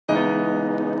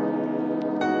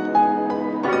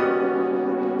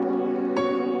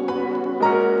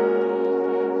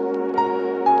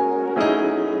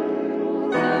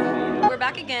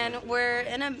again,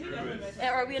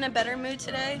 are we in a better mood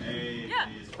today? Yeah.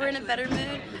 We're in a better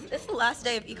mood. This is the last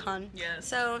day of econ. Yes.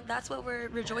 So that's what we're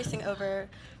rejoicing over.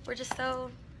 We're just so,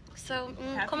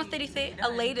 como se dice?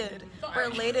 Elated.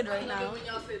 We're elated right now.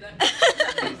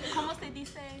 Como se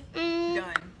dice? Done.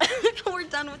 We're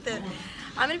done with it.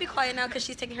 I'm gonna be quiet now because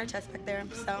she's taking her test back there,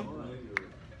 so.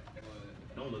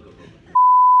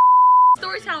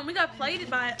 Story time, we got played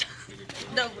by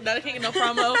no, they can't get no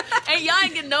promo. And y'all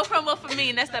ain't getting no promo from me,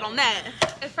 and that's that on that.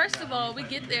 And first of all, we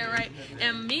get there, right?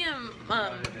 And me and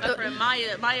my friend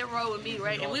Maya rode with me,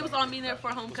 right? And we was all meeting there for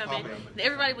homecoming. And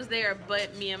everybody was there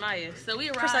but me and Maya. So we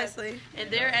arrived. Precisely. And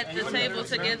they're at the table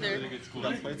together.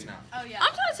 Oh yeah.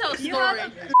 I'm trying to tell a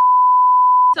story.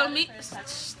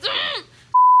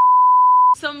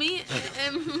 So me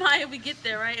and Maya, we get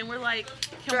there, right? And we're like,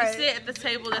 can we sit at the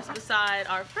table that's beside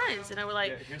our friends? And they were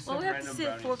like, well, we have to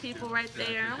sit 4 people right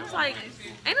there. And I was like,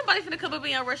 ain't nobody finna come up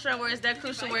in our restaurant where it's that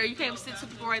crucial where you can't sit 2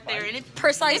 people right there. And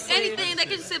if anything, they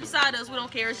can just sit beside us. We don't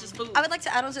care. It's just food. I would like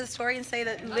to add on to the story and say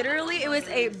that literally it was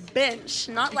a bench,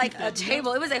 not like a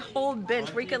table. It was a whole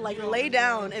bench where you could like lay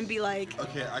down and be like.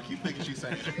 Okay, I keep thinking she's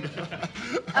saying.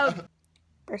 Oh.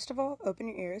 First of all, open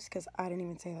your ears because I didn't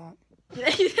even say that. Yeah.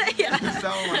 You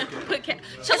sound like it.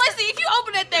 So let's see if you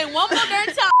open that thing one more darn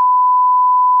time.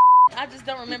 I just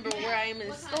don't remember where I am in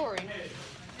the story.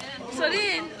 So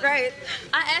then, right,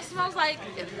 I asked him, I was like,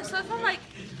 so if I'm like,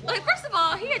 first of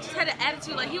all, he had just had an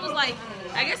attitude, like he was like,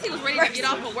 I guess he was ready to get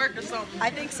off of work or something. I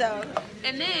think so.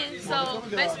 And then, so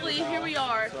basically, here we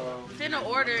are, finna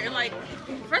order, and like,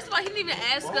 first of all, he didn't even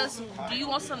ask us, do you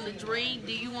want something to drink?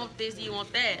 Do you want this? Do you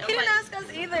want that? He didn't ask us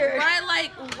either. Right,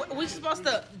 like, we supposed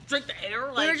to drink the air?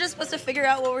 Like, we were just supposed to figure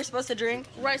out what we're supposed to drink.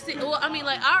 Right, see, well, I mean,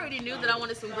 like, I already knew that I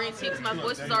wanted some green tea because my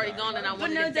voice was already gone and I wanted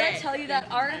But no, it did I back. tell you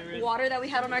that our water that we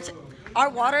had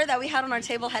on our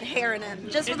table had hair in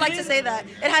it? Just would like to say that.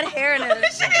 It had hair in it.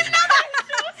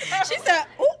 She said,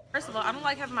 ooh. First of all, I don't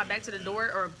like having my back to the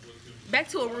door or back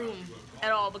to a room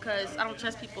at all because I don't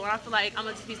trust people and I feel like I'm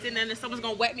gonna just be sitting there and someone's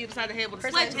gonna whack me beside the head with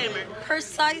a sledgehammer.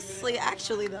 Precisely,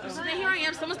 actually though. So then here I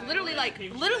am, someone's literally like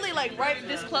right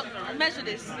this close, measure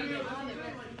this.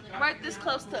 Right this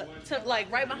close to like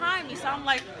right behind me. So I'm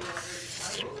like,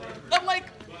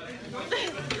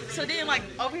 so then like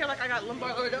over here like I got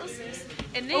lumbar lordosis.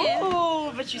 And then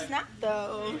oh, but you snapped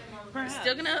though.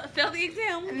 Still gonna fail the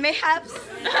exam. Mayhaps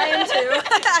I am too.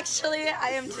 Actually, I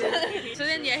am too. So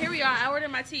then yeah, here we are. I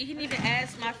ordered my tea. He didn't even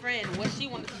ask my friend what she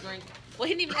wanted to drink. Well,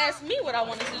 he didn't even ask me what I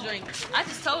wanted to drink. I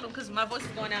just told him because my voice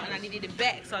was going out and I needed it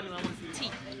back, so I knew I wanted some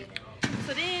tea.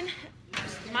 So then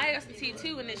Maya got some tea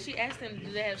too, and then she asked them,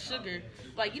 do they have sugar?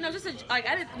 Like, you know, just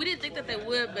we didn't think that they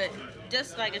would, but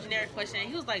just like a generic question. And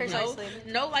he was like, precisely.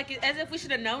 No, like as if we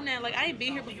should have known that. Like I ain't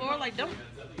been here before. Like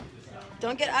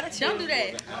don't get attitude. Don't do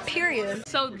that. Period.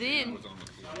 So then,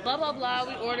 blah blah blah.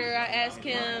 We order. I ask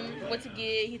him what to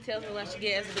get. He tells me what I should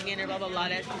get as a beginner. Blah blah blah.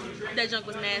 That junk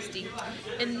was nasty.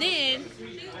 And then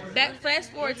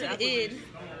fast forward to the end.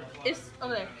 It's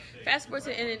over there. Fast forward to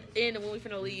the end when we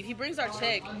finna leave. He brings our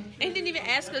check. And he didn't even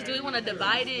ask us, do we want to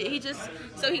divide it? He gives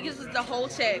us the whole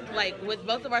check, like, with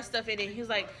both of our stuff in it. He was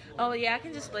like, oh, yeah, I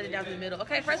can just split it down the middle.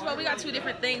 Okay, first of all, we got 2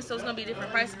 different things, so it's going to be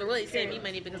different prices. But really, it saved me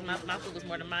money because my food was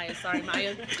more than Maya. Sorry,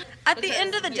 Maya. At the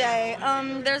end of the day,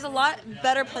 there's a lot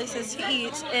better places to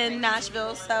eat in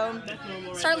Nashville. So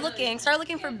start looking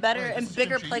for better and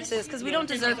bigger places because we don't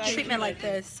deserve treatment like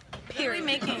this. Period.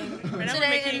 Making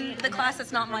today in the class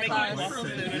that's not my class.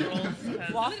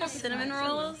 Waffle cinnamon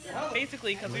rolls?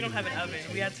 Basically, because we don't have an oven,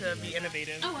 we had to be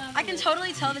innovative. Oh, wow. I can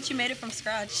totally tell that you made it from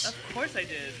scratch. Of course I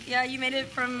did. Yeah, you made it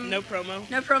from... No promo.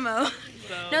 No promo.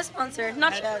 So, no sponsor.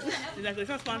 Not yet. Exactly. It's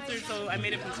not sponsored, so I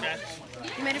made it from scratch.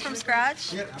 You made it from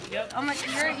scratch? Yep. Oh my,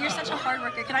 you're such a hard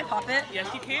worker. Can I pop it?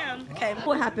 Yes, you can. Okay.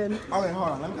 What happened? Okay, hold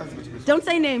on. Let me ask you a question. Don't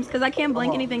say names, because I can't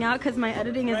blank anything out, because my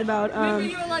editing is about... I'll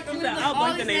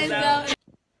blank the names out.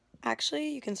 Actually,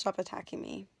 you can stop attacking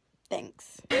me.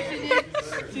 Thanks.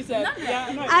 She said,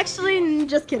 yeah, no. Actually,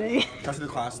 just kidding. Can I say the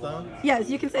class though? Yes,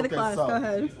 you can say the class. So, go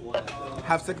ahead.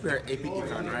 Have 6th period AP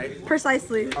Econ, right?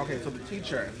 Precisely. Okay, so the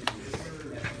teacher,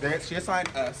 she assigned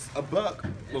us a book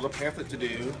with a pamphlet to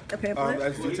do. A pamphlet?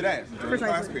 That's due today, during the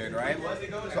class period, right?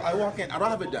 So I walk in, I don't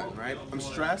have it done, right? I'm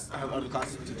stressed, I have other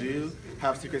classes to do,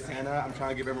 have Secret Santa, I'm trying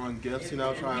to give everyone gifts, you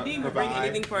know, trying to You didn't bring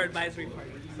anything for our advisory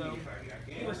party, so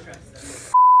he was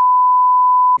stressed.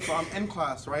 So I'm in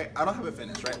class, right? I don't have it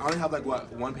finished, right? I only have like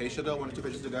what, 1 page to go, 1 or 2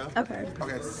 pages to go. Okay.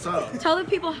 Okay, so Tell the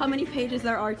people how many pages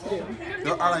there are to do.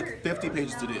 there are like 50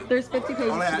 pages to do. There's 50 pages.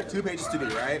 I only to had do. 2 pages to do,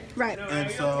 right? Right. And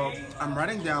so I'm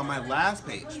writing down my last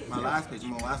page. I'm on the last page.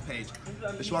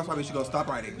 And she walks by me, she goes, stop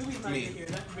writing. Me.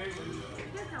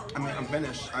 I mean, I'm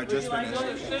finished. I just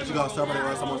finished. She goes, stop writing, or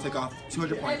else I'm gonna take off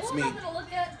 200 points. Me.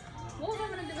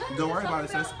 Don't worry about it,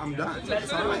 sis. I'm done.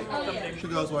 It's alright. She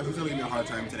goes, well, he's gonna give me a hard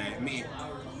time today. Me.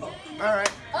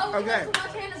 Alright. Okay.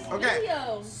 Okay.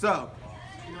 So,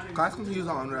 class continues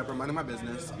on, right? I'm minding my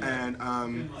business. And,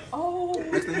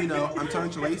 next thing you know, I'm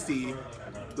telling Tracy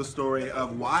the story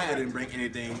of why I didn't bring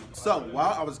anything. So,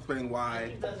 while I was explaining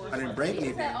why I didn't bring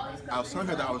anything, I was telling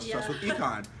her that I was stressed with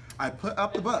econ. I put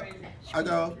up the book. I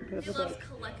go,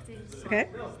 Okay.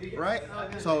 right?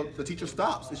 So the teacher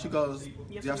stops and she goes, do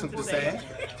you have something to say?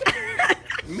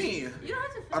 Me.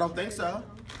 I don't think so.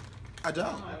 I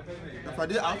don't. If I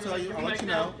did, I'll tell you. I'll let you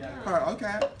know. Her,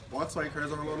 okay. Well, it's like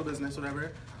hers on a little business,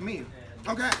 whatever. Me.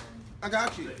 Okay. I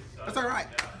got you. That's all right.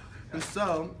 And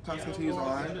so, class continues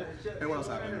on. And what else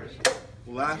happened?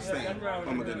 Last thing.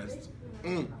 Oh my goodness.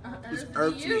 This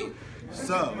irks me.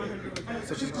 So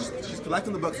she's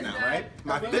collecting the books now, right?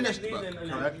 My finished book,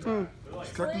 correct?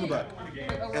 She's collecting the book.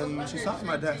 And she stops at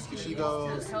my desk and she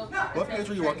goes, what page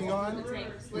are you working on?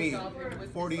 Me,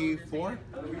 44?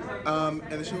 And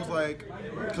then she was like,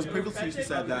 because previously she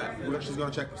said that she's going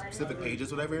to check specific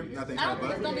pages, whatever, nothing for the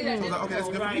book. So I was like, okay, that's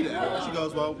good for me then. And she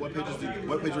goes, well, what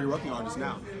page are you working on just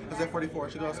now? I said 44.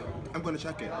 She goes, I'm going to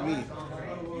check it. Me,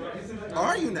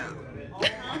 are you now?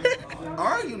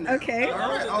 Are you now? Okay. All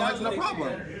right. Oh, that's no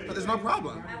problem. But there's no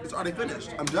problem. It's already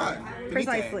finished. I'm done.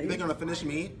 Precisely. They're gonna finish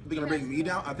me. They're gonna bring me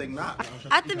down. I think not.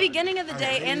 At the beginning of the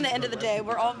day and the end of the day,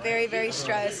 we're all very, very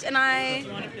stressed. And I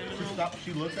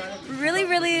She looks at it. really,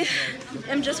 really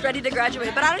am just ready to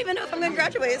graduate. But I don't even know if I'm going to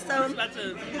graduate. So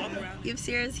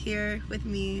Sierra's here with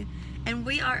me. And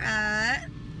we are at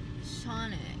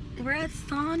Sonic. We're at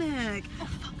Sonic. Oh,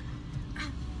 fuck.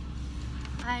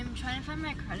 I'm trying to find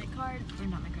my credit card, or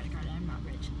not my credit card, I'm not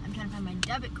rich. I'm trying to find my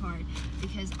debit card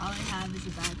because all I have is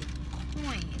a bag of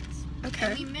coins. Okay.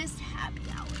 And we missed happy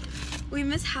hour. We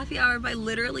missed happy hour by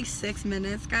literally 6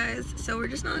 minutes, guys. So we're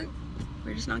just not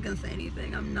gonna say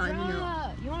anything. I'm not even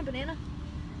gonna. You want a banana?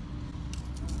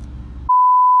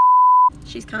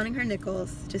 She's counting her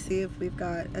nickels to see if we've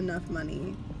got enough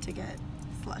money to get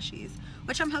slushies,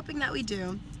 which I'm hoping that we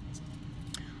do.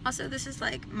 Also, this is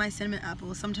like my cinnamon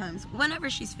apple sometimes,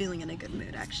 whenever she's feeling in a good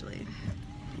mood, actually.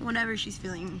 Whenever she's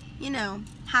feeling, you know,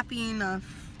 happy enough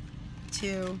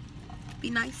to be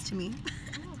nice to me.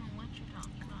 I don't know what you're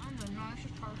talking about. I'm the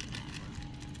nicest person ever.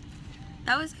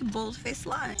 That was a bold-faced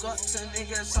lie.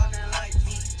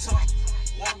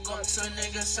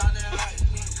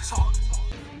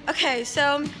 Okay,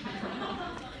 so,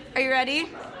 are you ready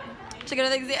to go to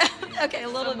the exam? Okay, a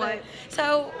little bit.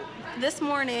 So, this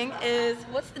morning is,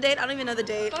 what's the date? I don't even know the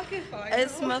date.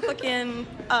 It's motherfucking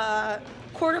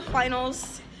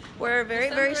quarterfinals. We're very,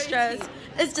 very stressed.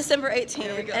 It's December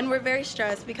 18th, and we're very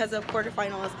stressed because of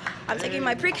quarterfinals. I'm taking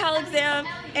my pre-cal exam,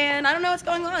 and I don't know what's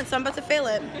going on, so I'm about to fail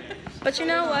it. But you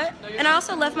know what? And I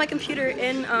also left my computer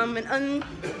in an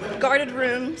unguarded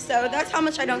room, so that's how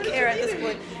much I don't care at this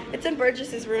point. It's in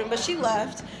Burgess's room, but she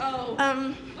left. Oh,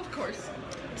 of course.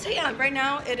 So yeah, right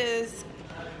now it is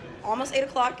almost 8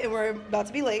 o'clock, and we're about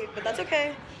to be late, but that's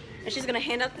okay. And she's gonna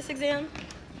hand out this exam.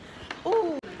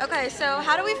 Ooh. Okay, so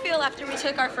how do we feel after we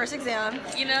took our first exam?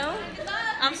 You know,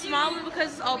 I'm smiling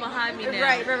because it's all behind me now.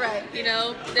 Right. You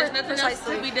know, there's nothing else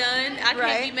Precisely. to be done. I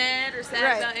can't be mad or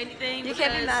sad about anything. You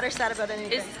can't be mad or sad about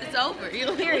anything. It's over. You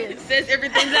know, Period. It says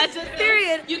everything's at just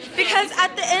Period. You can't. Because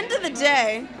at the end of the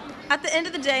day,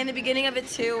 and the beginning of it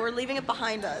too, we're leaving it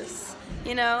behind us.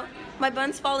 You know, my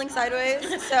bun's falling sideways,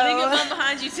 so leaving your bun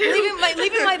behind you too.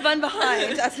 leaving my bun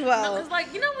behind as well. Because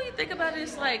like, you know, when you think about it,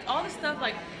 it's like all this stuff.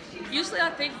 Like, usually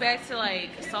I think back to like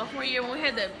sophomore year when we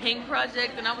had the pink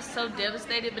project, and I was so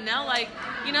devastated. But now, like,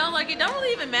 you know, like it don't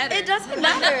really even matter. It doesn't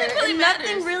matter.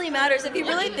 Nothing really matters if you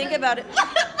really think about it.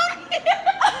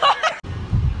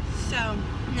 So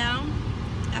now,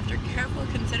 after careful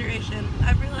consideration,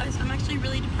 I've realized I'm actually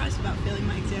really depressed about failing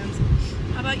my exams.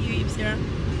 How about you, Sarah?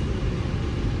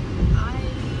 I'm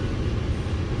tired.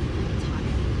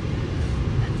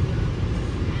 That's it.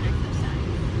 And I feel sad.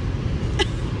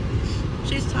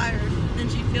 She's tired and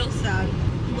she feels sad.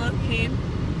 Low-key.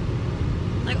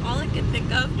 Like, all I could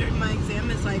think of during my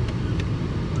exam is like,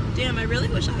 damn, I really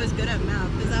wish I was good at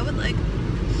math, because that would like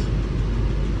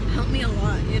help me a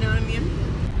lot, you know what I mean?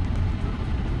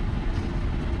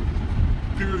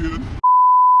 Period.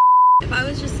 If I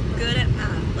was just good at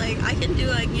math, like I can do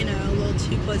like, you know, a little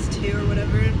 2 + 2 or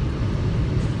whatever.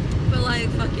 But like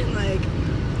fucking like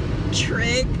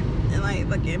trig and like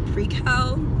fucking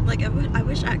pre-cal, like I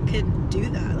wish I could do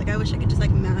that. Like I wish I could just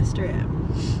like master it.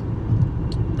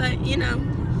 But you know,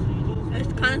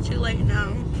 it's kind of too late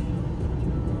now.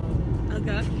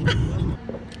 Okay.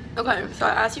 Okay, so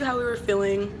I asked you how we were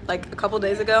feeling like a couple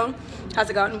days ago. Has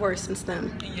it gotten worse since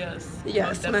then? Yes.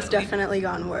 Yes, most definitely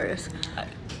gotten worse.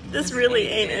 This really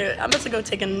ain't it. I'm about to go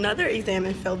take another exam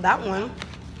and fail that one.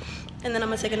 And then I'm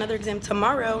gonna take another exam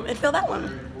tomorrow and fail that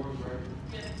one.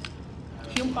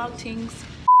 Human things.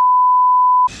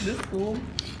 This school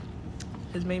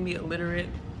has made me illiterate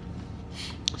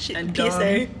and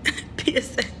PSA. dumb.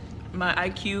 PSA. My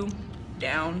IQ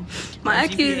down. My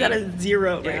IQ is GPA at a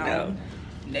 0 right now. down.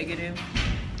 Negative.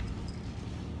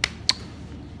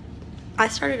 I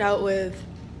started out with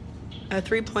a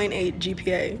 3.8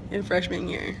 GPA in freshman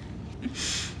year.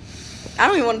 I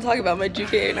don't even want to talk about my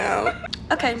GPA now.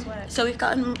 Okay, so we've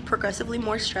gotten progressively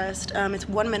more stressed. It's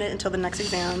 1 minute until the next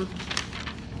exam.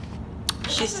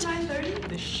 She's 9:30.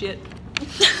 The shit.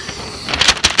 The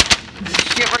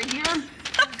shit right here.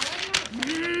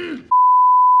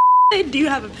 Hey, do you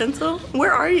have a pencil?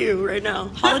 Where are you right now?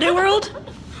 Holiday World?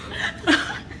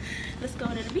 Let's go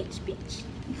to the beach.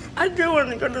 I do want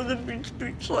to go to the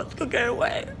beach. Let's go get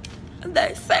away.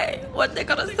 They say what they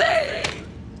gonna say.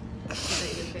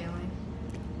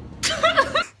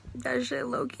 That shit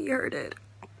low-key hurted.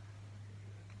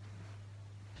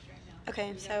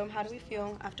 Okay, so how do we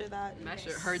feel after that? That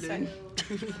shit hurted.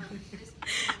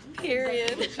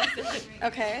 Period.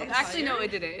 Okay. Actually, no,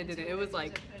 it didn't. It was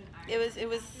like. It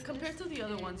was. Compared to the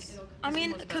other ones. I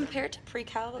mean, compared to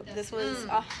pre-cal, this was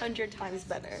 100 times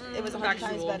better. It was 100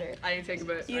 times better. I didn't take it,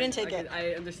 but You didn't take it.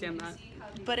 I understand that.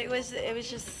 But it was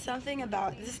just something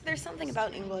about this. There's something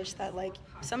about English that like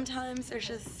sometimes there's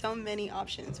just so many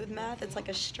options. With math, it's like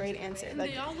a straight answer.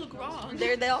 Like They all look wrong.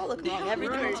 they all look wrong.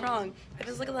 Everything is wrong. If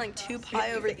it's looking like 2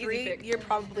 pi over 3, you're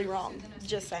probably wrong.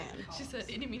 Just saying. She said,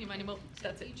 "Any, meeny, miny, mo."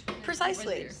 That's it.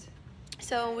 Precisely.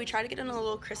 So we try to get in a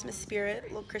little Christmas spirit,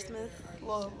 little Christmas.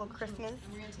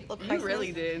 You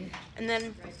really did. And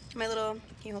then my little,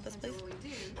 can you hold this please?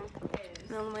 And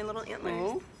then my little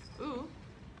antlers. Ooh.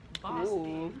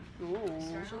 Ooh.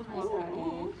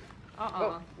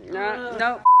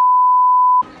 No.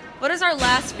 What is our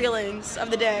last feelings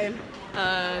of the day?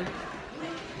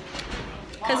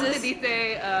 Because did he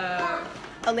say,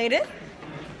 Elated?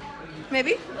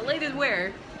 Maybe? elated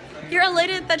where? You're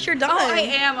elated that you're done. Oh, I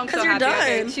am. I'm so you're happy. done.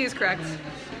 Okay, she is correct.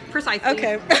 Precisely.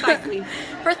 Okay. Precisely.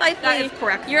 Precisely. That is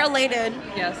correct. You're elated.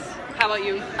 Yes. How about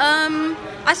you?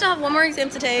 I still have one more exam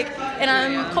to take, and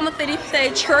I'm como se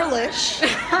dice churlish.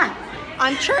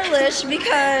 I'm churlish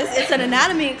because it's an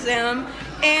anatomy exam,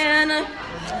 and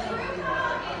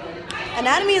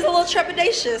anatomy is a little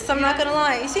trepidatious, I'm not gonna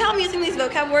lie. You see how I'm using these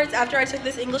vocab words after I took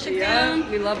this English exam?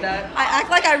 Yeah, we love that. I act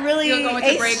like I really You're going to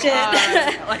aced break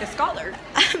it. like a scholar.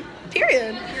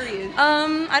 Period. Period.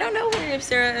 I don't know where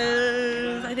Sarah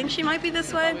is. I think she might be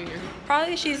this way.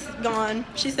 Probably she's gone.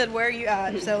 She said, "Where are you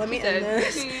at?" So let me end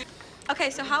this.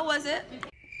 Okay, so how was it?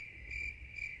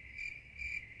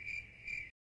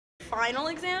 Final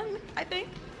exam, I think.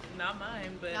 Not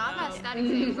mine, but. No, I'm not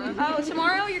studying, bro. Oh,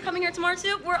 tomorrow? You're coming here tomorrow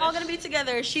too? We're all gonna be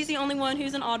together. She's the only one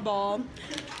who's an oddball.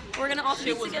 We're gonna all be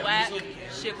Shit was together. whack.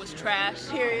 Shit was trash.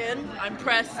 Period. I'm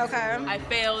pressed. Okay. I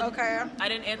failed. Okay. I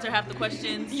didn't answer half the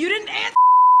questions. You didn't answer.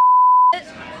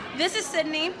 This is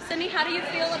Sydney. Sydney, how do you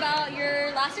feel about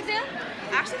your last exam?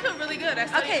 I actually feel really good. I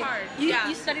studied hard.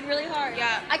 You studied really hard.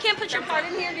 Yeah. I can't put your part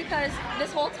in here because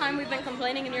this whole time we've been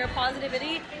complaining and you're a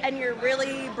positivity and you're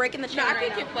really breaking the chain I right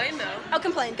can now. complain though. Oh,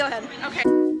 complain. Go ahead. Okay.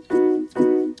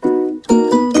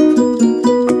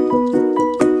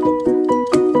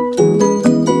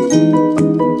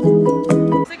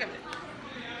 Sick of it.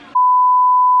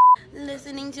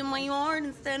 Listening to my heart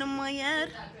instead of my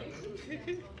head.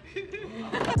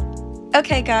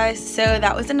 Okay guys, so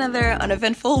that was another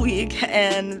uneventful week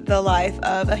in the life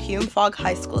of a Hume Fogg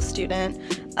High School student.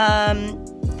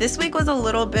 This week was a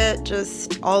little bit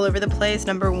just all over the place,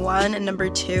 number one, and number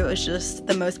two, it was just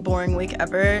the most boring week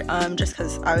ever, just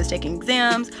because I was taking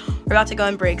exams. We're about to go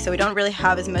on break, so we don't really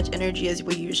have as much energy as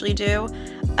we usually do.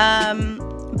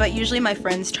 But usually my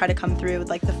friends try to come through with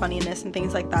like the funniness and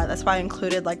things like that. That's why I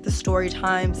included like the story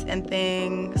times and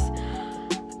things.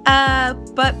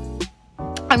 But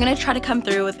I'm gonna try to come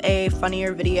through with a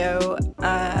funnier video,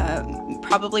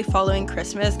 probably following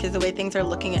Christmas, because the way things are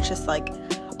looking, it's just like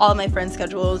all of my friends'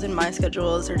 schedules and my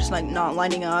schedules are just like not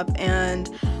lining up, and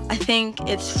I think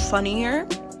it's funnier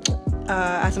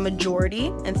as a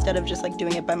majority instead of just like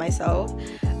doing it by myself.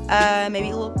 maybe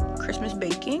a little Christmas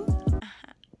baking.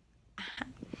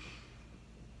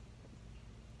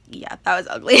 Yeah, that was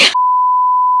ugly.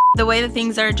 The way that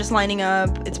things are just lining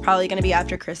up, it's probably going to be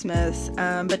after Christmas,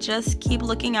 but just keep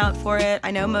looking out for it.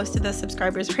 I know most of the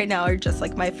subscribers right now are just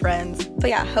like my friends, but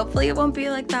yeah, hopefully it won't be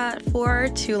like that for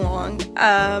too long,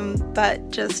 but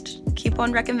just keep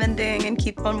on recommending and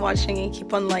keep on watching and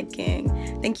keep on liking.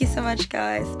 Thank you so much,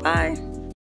 guys. Bye.